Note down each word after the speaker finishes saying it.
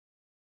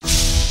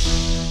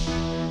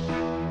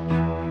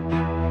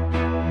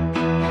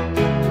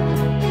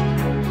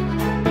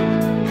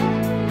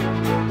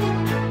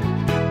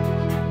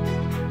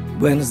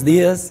Buenos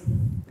días.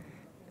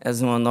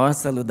 Es un honor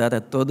saludar a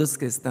todos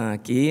que están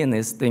aquí en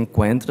este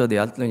encuentro de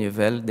alto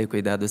nivel de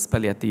cuidados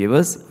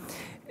paliativos.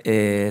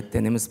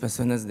 Tenemos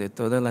personas de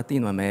toda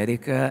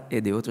Latinoamérica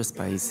y de otros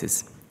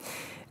países.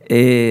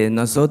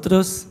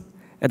 Nosotros,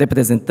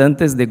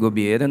 representantes de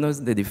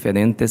gobiernos de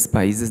diferentes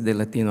países de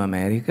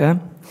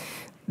Latinoamérica,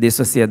 de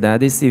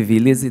sociedades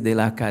civiles y de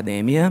la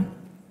academia,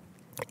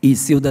 y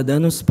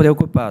ciudadanos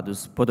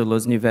preocupados por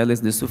los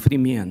niveles de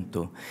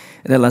sufrimiento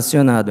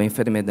relacionado a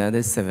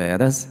enfermedades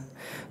severas,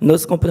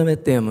 nos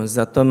comprometemos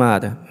a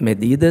tomar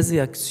medidas y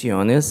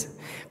acciones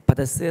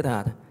para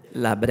cerrar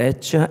la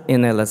brecha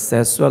en el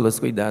acceso a los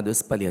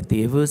cuidados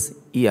paliativos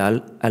y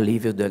al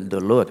alivio del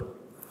dolor.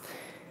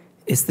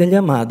 Este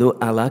llamado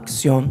a la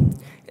acción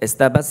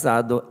está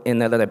basado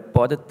en el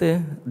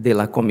reporte de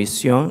la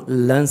Comisión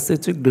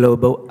Lancet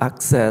Global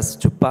Access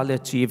to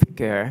Palliative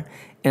Care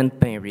and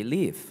Pain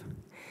Relief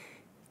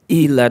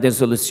y la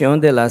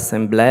resolución de la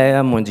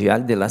Asamblea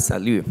Mundial de la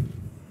Salud.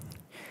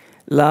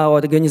 La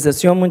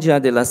Organización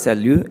Mundial de la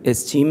Salud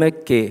estima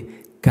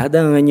que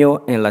cada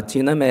año en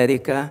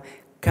Latinoamérica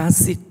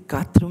casi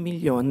 4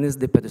 millones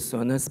de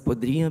personas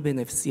podrían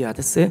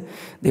beneficiarse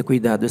de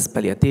cuidados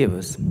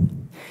paliativos.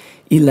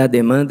 Y la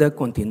demanda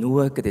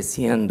continúa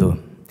creciendo,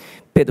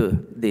 pero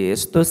de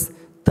estos,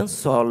 tan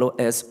solo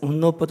es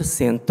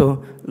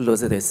 1%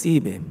 los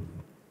recibe.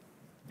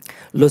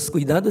 Los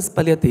cuidados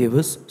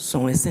paliativos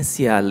son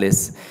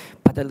esenciales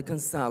para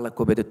alcanzar la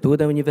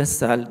cobertura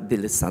universal de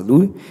la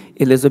salud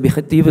y los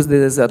objetivos de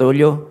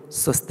desarrollo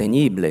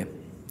sostenible.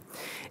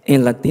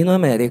 En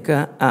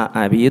Latinoamérica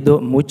ha habido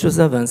muchos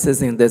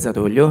avances en el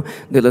desarrollo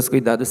de los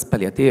cuidados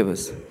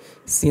paliativos.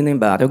 Sin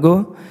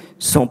embargo,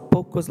 son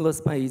pocos los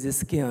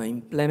países que han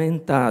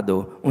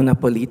implementado una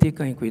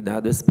política en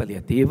cuidados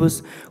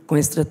paliativos con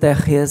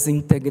estrategias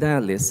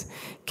integrales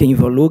que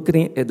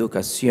involucren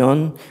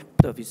educación,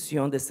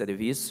 provisión de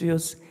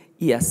servicios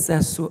y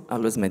acceso a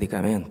los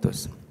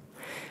medicamentos.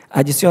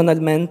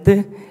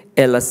 Adicionalmente,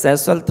 el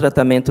acceso al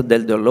tratamiento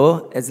del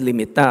dolor es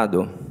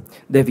limitado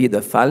debido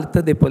a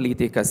falta de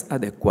políticas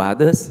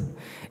adecuadas,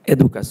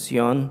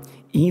 educación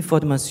e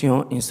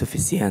información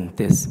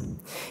insuficientes,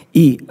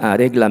 y a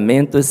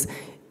reglamentos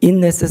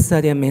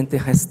innecesariamente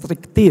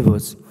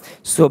restrictivos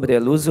sobre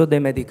el uso de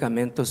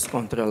medicamentos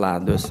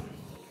controlados.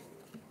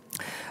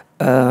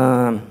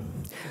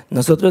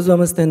 Nosotros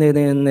vamos a tener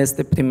en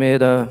este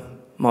primer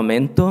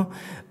momento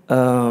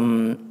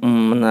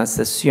una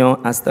sesión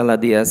hasta las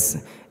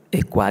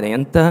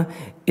 10:40.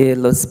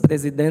 Los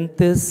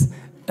presidentes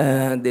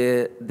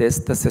de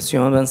esta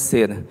sesión van a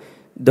ser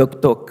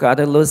Dr.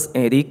 Carlos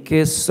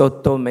Enrique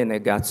Soto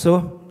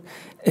Menegasso,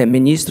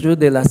 ministro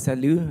de la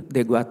Salud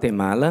de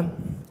Guatemala,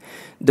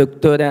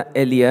 doctora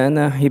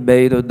Eliana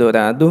Ribeiro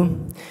Dorado,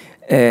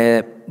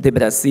 de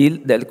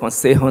Brasil, del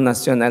Consejo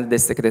Nacional de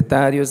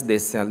Secretarios de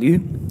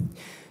Salud,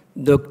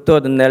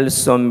 Dr.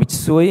 Nelson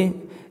Mitsui,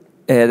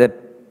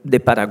 de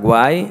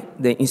Paraguay,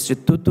 del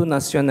Instituto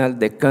Nacional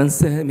de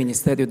Cáncer,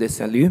 Ministerio de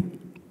Salud,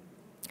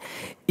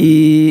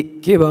 y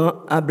que van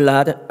a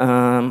hablar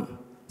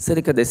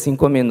cerca de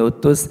 5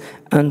 minutos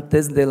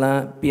antes de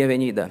la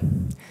bienvenida.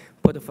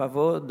 Por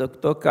favor,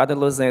 Dr.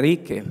 Carlos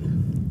Enrique.